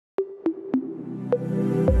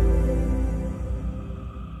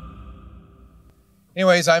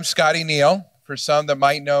Anyways, I'm Scotty Neal. For some that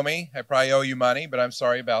might know me, I probably owe you money, but I'm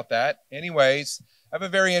sorry about that. Anyways, I have a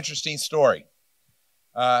very interesting story.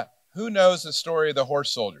 Who knows the story of the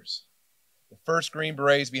horse soldiers? The first Green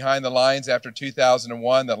Berets behind the lines after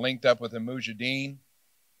 2001 that linked up with the Mujahideen?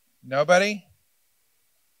 Nobody?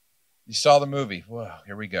 You saw the movie. Whoa,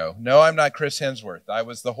 here we go. No, I'm not Chris Hemsworth. I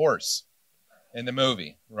was the horse in the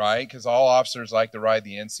movie, right? Because all officers like to ride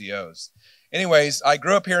the NCOs. Anyways, I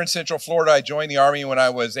grew up here in Central Florida. I joined the Army when I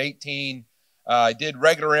was 18. I did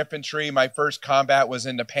regular infantry. My first combat was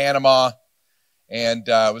into Panama, and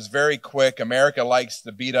it was very quick. America likes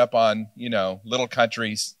to beat up on, little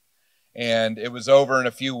countries. And it was over in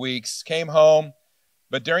a few weeks. Came home.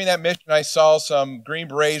 But during that mission, I saw some Green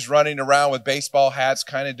Berets running around with baseball hats,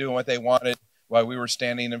 kind of doing what they wanted while we were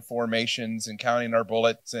standing in formations and counting our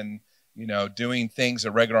bullets and, doing things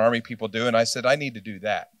that regular Army people do. And I said, I need to do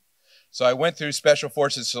that. So I went through Special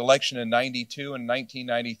Forces selection in 92 and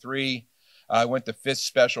 1993. I went to 5th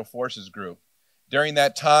Special Forces Group. During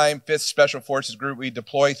that time, 5th Special Forces Group, we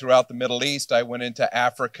deployed throughout the Middle East. I went into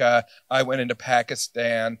Africa. I went into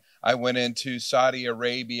Pakistan. I went into Saudi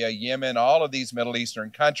Arabia, Yemen, all of these Middle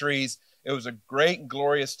Eastern countries. It was a great and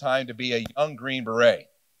glorious time to be a young Green Beret.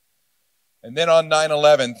 And then on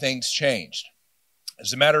 9/11, things changed.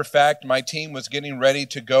 As a matter of fact, my team was getting ready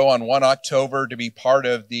to go on 1 October to be part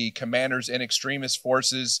of the Commanders in Extremis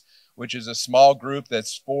Forces, which is a small group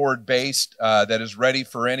that's forward-based, that is ready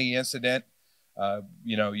for any incident.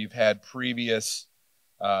 You've had previous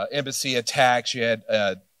embassy attacks. You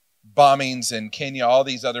had bombings in Kenya, all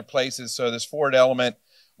these other places. So this forward element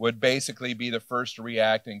would basically be the first to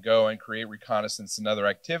react and go and create reconnaissance and other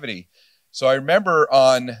activity. So I remember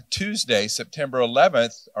on Tuesday, September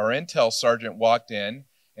 11th, our intel sergeant walked in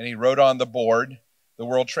and he wrote on the board, the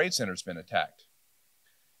World Trade Center's been attacked.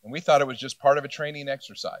 And we thought it was just part of a training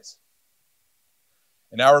exercise.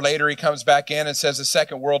 An hour later, he comes back in and says the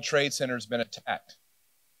second World Trade Center's been attacked.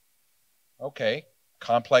 Okay,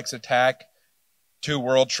 complex attack. 2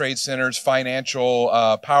 World Trade Centers, financial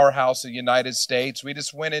powerhouse of the United States. We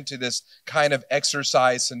just went into this kind of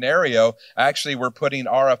exercise scenario. Actually, we're putting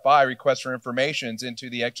RFI, requests for informations, into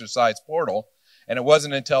the exercise portal. And it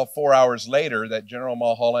wasn't until 4 hours later that Colonel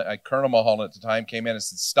Mulholland at the time came in and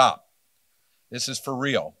said, stop. This is for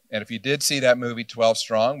real. And if you did see that movie, 12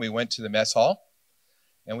 Strong, we went to the mess hall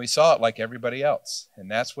and we saw it like everybody else.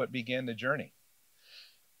 And that's what began the journey.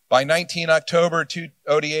 By 19 October, 2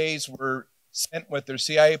 ODAs were sent with their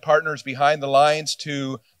CIA partners behind the lines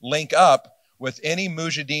to link up with any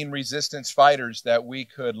Mujahideen resistance fighters that we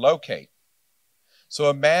could locate. So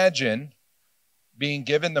imagine being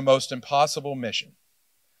given the most impossible mission.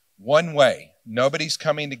 One way, nobody's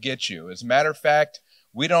coming to get you. As a matter of fact,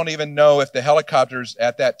 we don't even know if the helicopters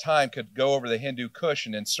at that time could go over the Hindu Kush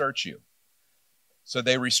and insert you. So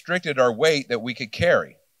they restricted our weight that we could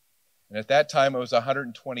carry. And at that time, it was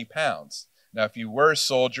 120 pounds. Now, if you were a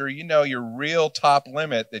soldier, you know your real top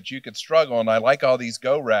limit that you could struggle, and I like all these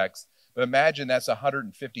go racks, but imagine that's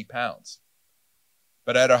 150 pounds.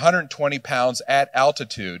 But at 120 pounds at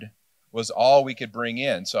altitude was all we could bring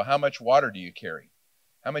in. So how much water do you carry?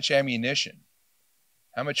 How much ammunition?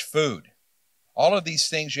 How much food? All of these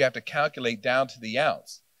things you have to calculate down to the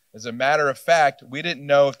ounce. As a matter of fact, we didn't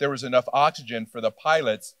know if there was enough oxygen for the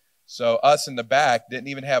pilots, so us in the back didn't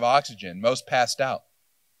even have oxygen. Most passed out.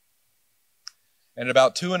 And at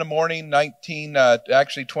about 2 in the morning, 20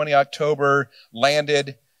 October,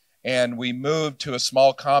 landed, and we moved to a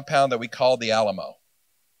small compound that we called the Alamo.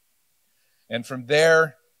 And from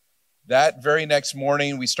there, that very next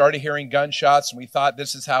morning, we started hearing gunshots, and we thought,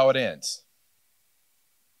 this is how it ends.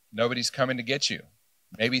 Nobody's coming to get you.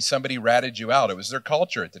 Maybe somebody ratted you out. It was their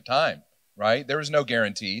culture at the time, right? There was no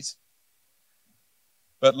guarantees.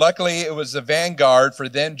 But luckily, it was the vanguard for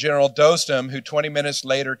then General Dostum, who 20 minutes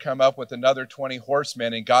later come up with another 20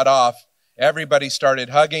 horsemen and got off. Everybody started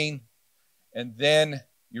hugging, and then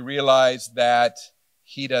you realize that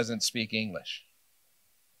he doesn't speak English.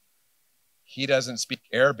 He doesn't speak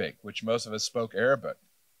Arabic, which most of us spoke Arabic.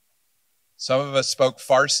 Some of us spoke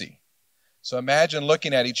Farsi. So imagine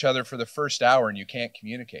looking at each other for the first hour and you can't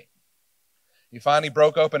communicate. He finally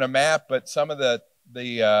broke open a map, but some of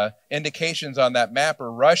the indications on that map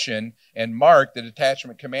are Russian, and Mark, the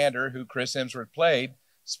detachment commander who Chris Hemsworth played,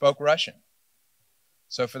 spoke Russian.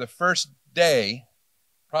 So for the first day,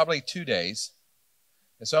 probably 2 days,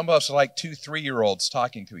 it's almost like 2 3-year-olds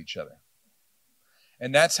talking to each other.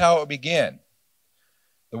 And that's how it began.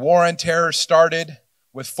 The war on terror started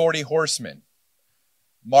with 40 horsemen.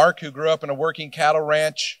 Mark, who grew up in a working cattle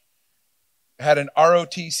ranch, had an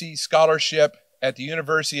ROTC scholarship at the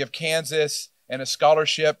University of Kansas and a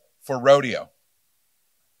scholarship for rodeo.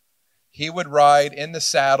 He would ride in the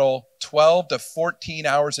saddle 12 to 14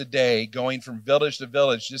 hours a day, going from village to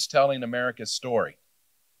village, just telling America's story.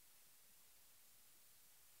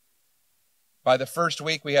 By the first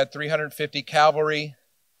week, we had 350 cavalry.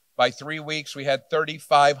 By 3 weeks, we had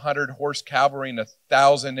 3,500 horse cavalry and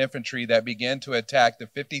 1,000 infantry that began to attack the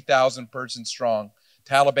 50,000 person strong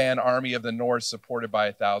Taliban army of the North, supported by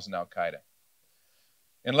 1,000 al-Qaeda.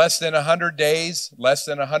 In less than 100 days, less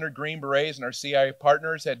than 100 Green Berets and our CIA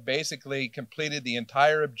partners had basically completed the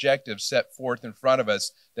entire objective set forth in front of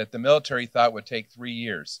us that the military thought would take 3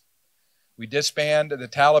 years. We disbanded the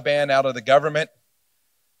Taliban out of the government.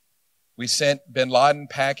 We sent bin Laden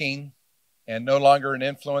packing and no longer an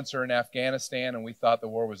influencer in Afghanistan, and we thought the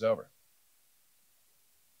war was over.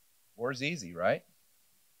 War's easy, right?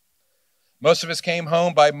 Most of us came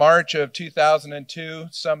home by March of 2002.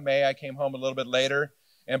 Some May. I came home a little bit later.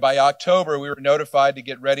 And by October, we were notified to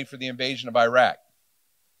get ready for the invasion of Iraq.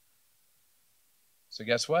 So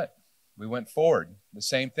guess what? We went forward. The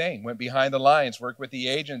same thing. Went behind the lines, worked with the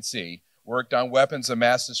agency, worked on weapons of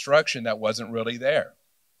mass destruction that wasn't really there,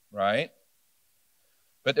 right?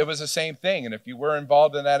 But it was the same thing. And if you were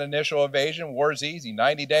involved in that initial invasion, war's easy.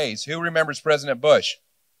 90 days. Who remembers President Bush?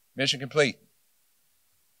 Mission complete.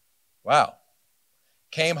 Wow.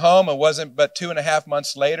 Came home. It wasn't but 2.5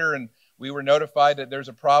 months later, and we were notified that there's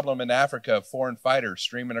a problem in Africa of foreign fighters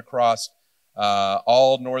streaming across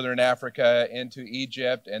all northern Africa into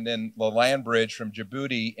Egypt, and then the land bridge from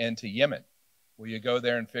Djibouti into Yemen. Will you go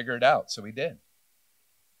there and figure it out? So we did.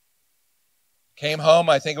 Came home,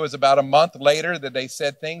 I think it was about a month later, that they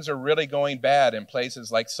said things are really going bad in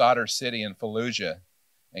places like Sadr City and Fallujah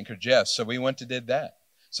and Kharkiv. So we went and did that.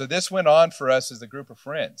 So this went on for us as a group of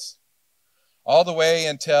friends, all the way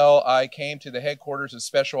until I came to the headquarters of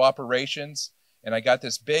Special Operations, and I got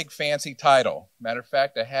this big fancy title. Matter of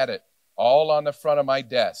fact, I had it all on the front of my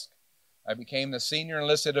desk. I became the Senior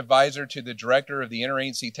Enlisted Advisor to the Director of the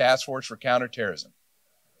Interagency Task Force for Counterterrorism.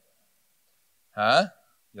 Huh?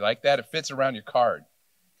 You like that? It fits around your card.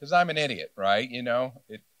 Because I'm an idiot, right? You know?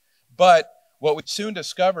 But what we soon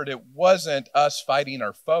discovered, it wasn't us fighting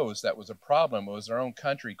our foes that was a problem. It was our own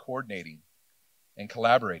country coordinating and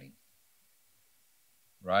collaborating.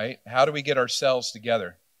 Right? How do we get ourselves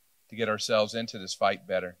together to get ourselves into this fight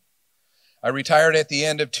better? I retired at the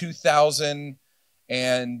end of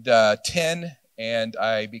 2010, and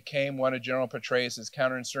I became one of General Petraeus'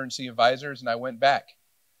 counterinsurgency advisors, and I went back.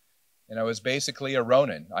 And I was basically a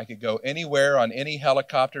Ronin. I could go anywhere on any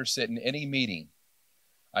helicopter, sit in any meeting.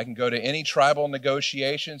 I can go to any tribal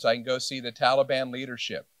negotiations. I can go see the Taliban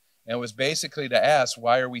leadership. And it was basically to ask,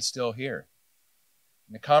 why are we still here?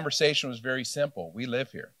 And the conversation was very simple. We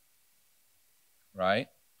live here, right?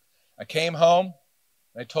 I came home.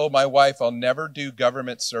 I told my wife I'll never do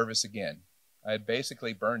government service again. I had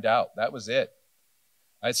basically burned out. That was it.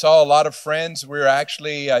 I saw a lot of friends.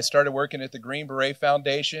 I started working at the Green Beret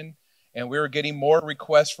Foundation, and we were getting more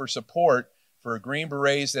requests for support for Green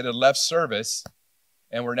Berets that had left service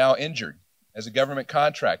and were now injured as a government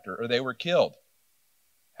contractor, or they were killed.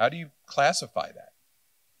 How do you classify that?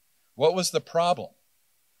 What was the problem?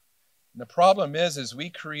 And the problem is we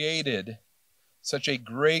created such a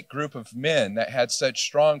great group of men that had such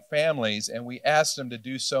strong families, and we asked them to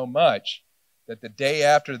do so much that the day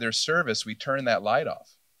after their service, we turned that light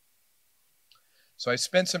off. So I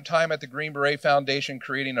spent some time at the Green Beret Foundation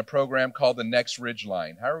creating a program called the Next Ridge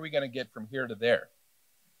Line. How are we going to get from here to there?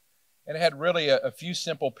 And it had really a few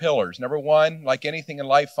simple pillars. Number one, like anything in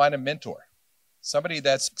life, find a mentor. Somebody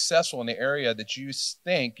that's successful in the area that you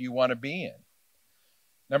think you want to be in.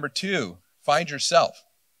 Number two, find yourself,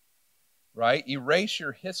 right? Erase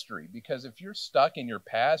your history, because if you're stuck in your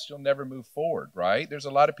past, you'll never move forward, right? There's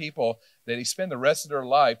a lot of people that spend the rest of their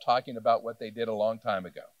life talking about what they did a long time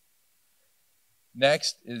ago.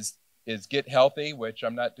 Next is get healthy, which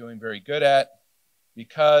I'm not doing very good at,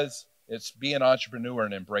 because it's be an entrepreneur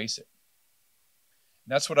and embrace it.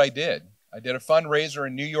 And that's what I did. I did a fundraiser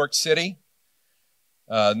in New York City.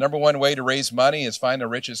 Number one way to raise money is find the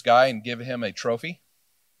richest guy and give him a trophy.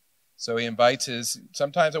 So he invites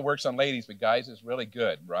sometimes it works on ladies, but guys is really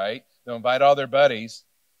good, right? They'll invite all their buddies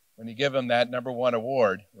when you give them that number one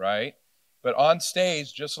award, right? But on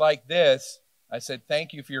stage, just like this, I said,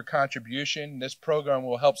 thank you for your contribution. This program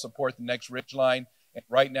will help support the Next Ridge Line, and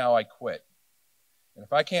right now I quit. And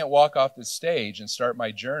if I can't walk off this stage and start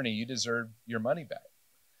my journey, you deserve your money back.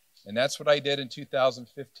 And that's what I did in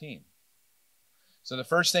 2015. So the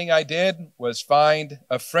first thing I did was find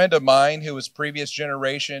a friend of mine who was previous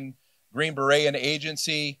generation Green Beret and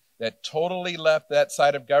agency that totally left that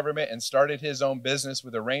side of government and started his own business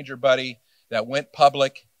with a Ranger buddy that went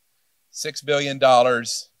public, $6 billion,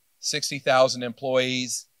 60,000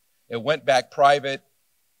 employees. It went back private,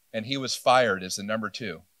 and he was fired as the number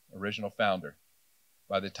 2 original founder.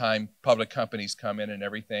 By the time public companies come in and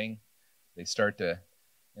everything, they start to,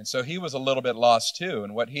 and so he was a little bit lost too.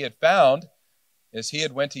 And what he had found is he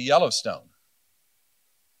had went to Yellowstone,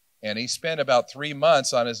 and he spent about 3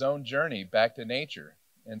 months on his own journey back to nature.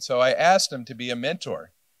 And so I asked him to be a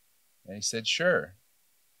mentor, and he said, sure,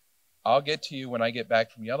 I'll get to you when I get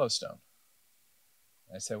back from Yellowstone.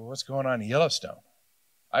 I said, well, what's going on in Yellowstone?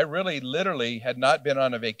 I really literally had not been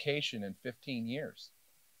on a vacation in 15 years.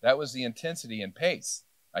 That was the intensity and pace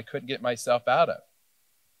I couldn't get myself out of.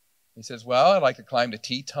 He says, well, I like to climb the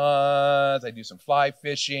Tetons. I do some fly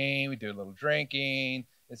fishing. We do a little drinking.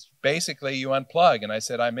 It's basically you unplug. And I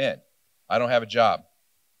said, I'm in. I don't have a job.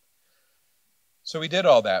 So we did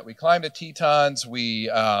all that. We climbed the Tetons. We,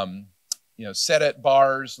 sat at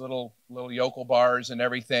bars, little yokel bars and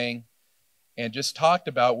everything, and just talked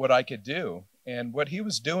about what I could do. And what he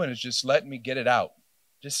was doing is just letting me get it out.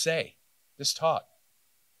 Just say, just talk,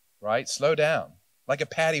 right? Slow down, like a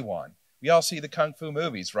Padawan. We all see the Kung Fu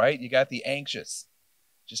movies, right? You got the anxious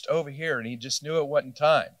just over here, and he just knew it wasn't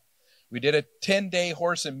time. We did a 10-day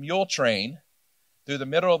horse and mule train through the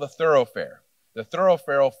middle of the thoroughfare. The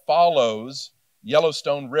thoroughfare follows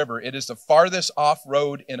Yellowstone River. It is the farthest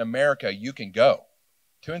off-road in America you can go,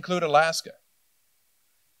 to include Alaska.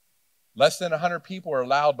 Less than 100 people are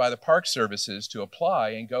allowed by the park services to apply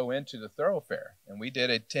and go into the thoroughfare. And we did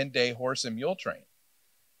a 10-day horse and mule train.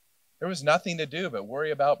 There was nothing to do but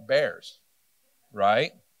worry about bears,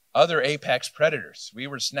 right? Other apex predators. We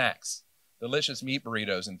were snacks, delicious meat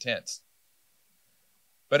burritos and tents.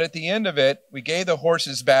 But at the end of it, we gave the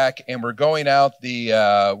horses back, and we're going out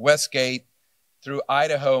the west gate through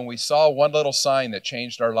Idaho, and we saw one little sign that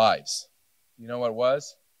changed our lives. You know what it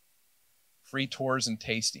was? Free tours and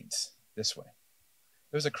tastings this way.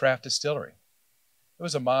 It was a craft distillery. It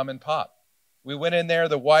was a mom and pop. We went in there.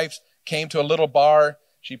 The wife came to a little bar.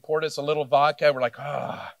 She poured us a little vodka. We're like,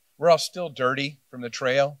 we're all still dirty from the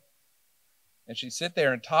trail. And she sit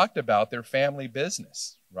there and talked about their family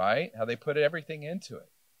business, right? How they put everything into it.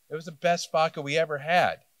 It was the best vodka we ever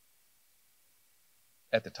had.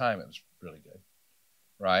 At the time, it was really good,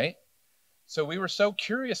 right? So we were so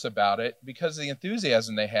curious about it because of the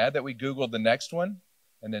enthusiasm they had that we Googled the next one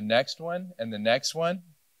and the next one and the next one.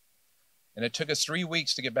 And it took us 3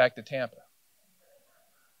 weeks to get back to Tampa,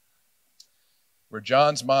 where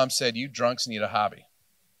John's mom said, you drunks need a hobby.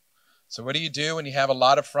 So what do you do when you have a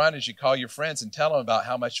lot of fun is you call your friends and tell them about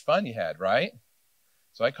how much fun you had, right?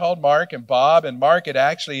 So I called Mark and Bob, and Mark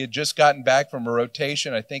had just gotten back from a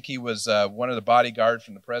rotation. I think he was one of the bodyguards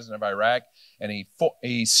from the president of Iraq, and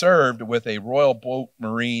he served with a Royal Boat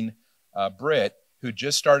Marine Brit who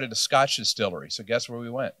just started a Scotch distillery. So guess where we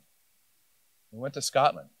went? We went to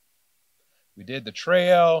Scotland. We did the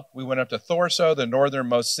trail. We went up to Thurso, the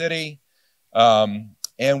northernmost city, and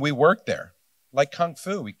we worked there. Like Kung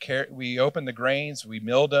Fu, we opened the grains, we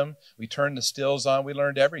milled them, we turned the stills on, we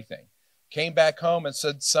learned everything. Came back home and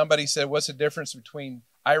somebody said, what's the difference between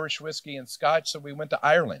Irish whiskey and Scotch? So we went to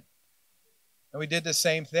Ireland. And we did the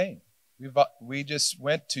same thing. We just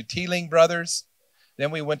went to Teeling Brothers.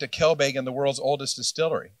 Then we went to Kelbegan, the world's oldest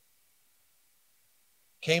distillery.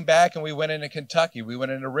 Came back and we went into Kentucky. We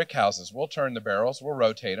went into rick houses. We'll turn the barrels. We'll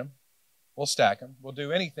rotate them. We'll stack them. We'll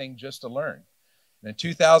do anything just to learn. And in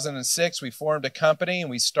 2006, we formed a company and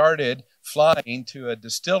we started flying to a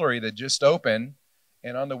distillery that just opened.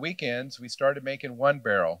 And on the weekends, we started making 1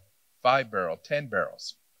 barrel, 5 barrel, 10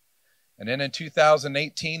 barrels. And then in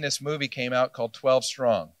 2018, this movie came out called 12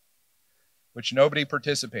 Strong, which nobody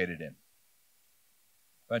participated in.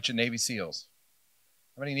 A bunch of Navy SEALs.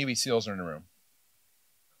 How many Navy SEALs are in the room?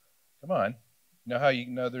 Come on. You know how you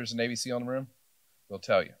know there's a Navy SEAL in the room? They'll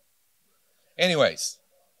tell you. Anyways,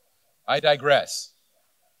 I digress.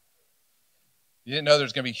 You didn't know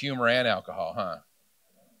there's going to be humor and alcohol, huh?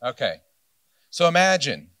 Okay. So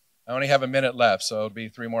imagine, I only have a minute left, so it'll be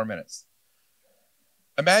 3 more minutes.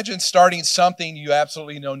 Imagine starting something you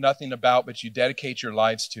absolutely know nothing about, but you dedicate your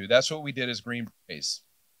lives to. That's what we did as Green Berets.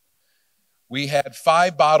 We had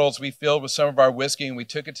 5 bottles we filled with some of our whiskey, and we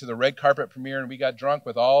took it to the red carpet premiere, and we got drunk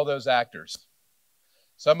with all those actors.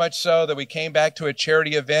 So much so that we came back to a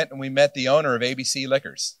charity event, and we met the owner of ABC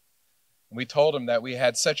Liquors. And we told him that we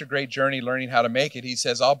had such a great journey learning how to make it. He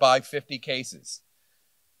says, I'll buy 50 cases.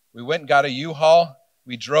 We went and got a U-Haul.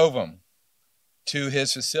 We drove him to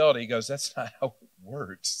his facility. He goes, that's not how it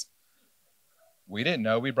works. We didn't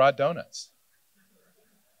know. We brought donuts.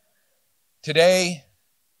 Today,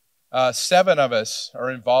 7 of us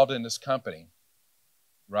are involved in this company,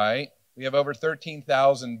 right? We have over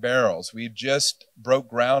 13,000 barrels. We just broke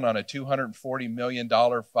ground on a $240 million,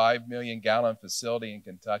 5 million gallon facility in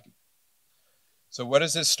Kentucky. So what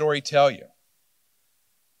does this story tell you?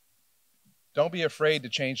 Don't be afraid to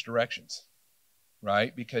change directions,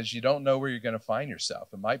 right? Because you don't know where you're going to find yourself.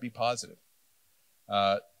 It might be positive.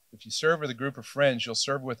 If you serve with a group of friends, you'll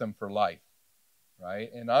serve with them for life,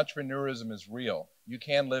 right? And entrepreneurism is real. You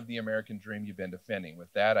can live the American dream you've been defending.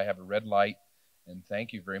 With that, I have a red light, and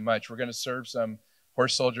thank you very much. We're going to serve some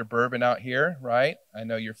Horse Soldier bourbon out here, right? I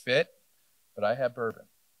know you're fit, but I have bourbon.